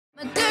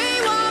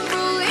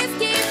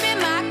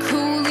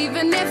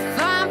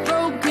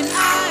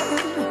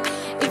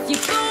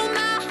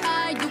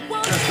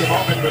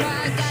husband.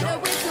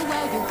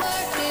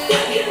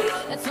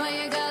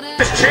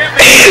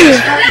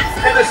 Champion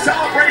and the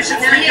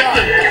celebration's begun.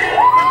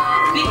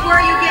 Before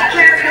you get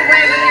carried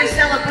away with your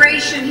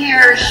celebration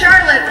here,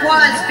 Charlotte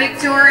was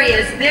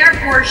victorious.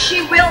 Therefore,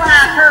 she will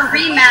have her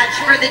rematch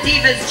for the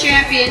Divas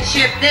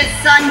Championship this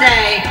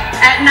Sunday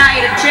at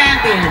Night of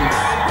Champions.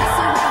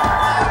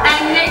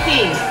 And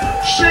Nikki,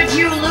 should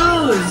you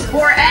lose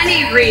for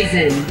any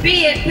reason,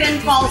 be it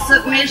pinfall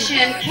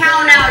submission,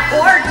 countout,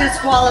 or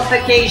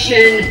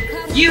disqualification,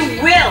 you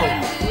will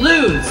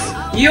lose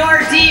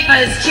your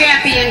Divas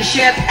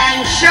Championship,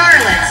 and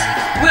Charlotte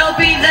will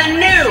be the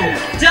new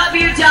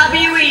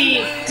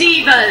WWE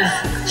Divas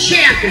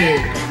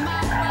Champion.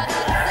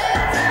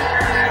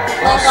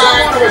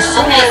 Someone was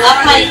so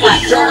ironic for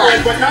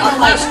Charlotte, but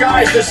nonetheless,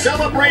 guys, the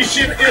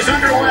celebration is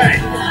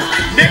underway.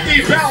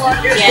 Nikki Bella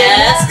is the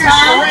longest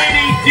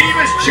reigning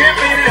Divas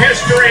Champion in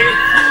history.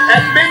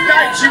 At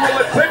midnight, she will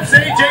eclipse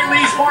AJ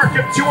Lee's mark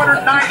of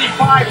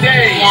 295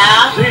 days.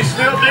 Yeah. She's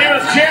still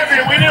Divas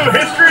Champion. We knew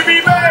history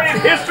be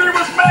made. History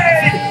was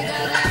made.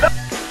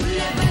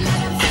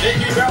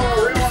 Nikki Bella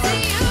realized.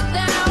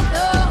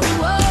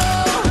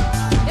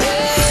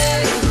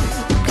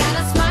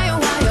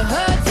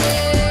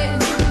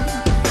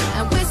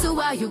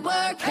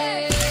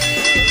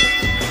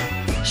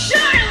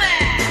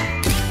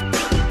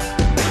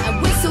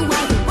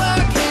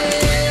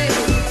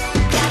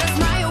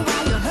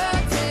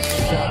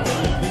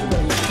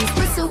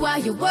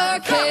 You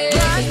work it,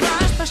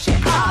 brush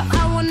it off.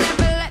 I will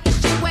never let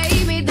this shit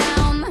weigh me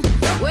down,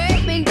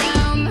 weigh me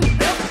down.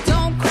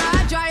 Don't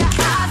cry, dry your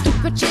eyes,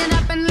 keep your chin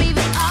up and leave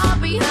it all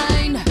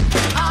behind,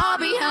 all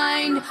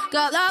behind.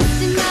 Got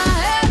lost in my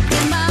head,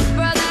 and my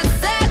brother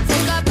said,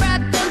 take a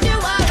breath, don't you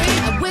worry.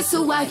 I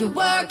whistle while you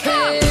work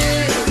it.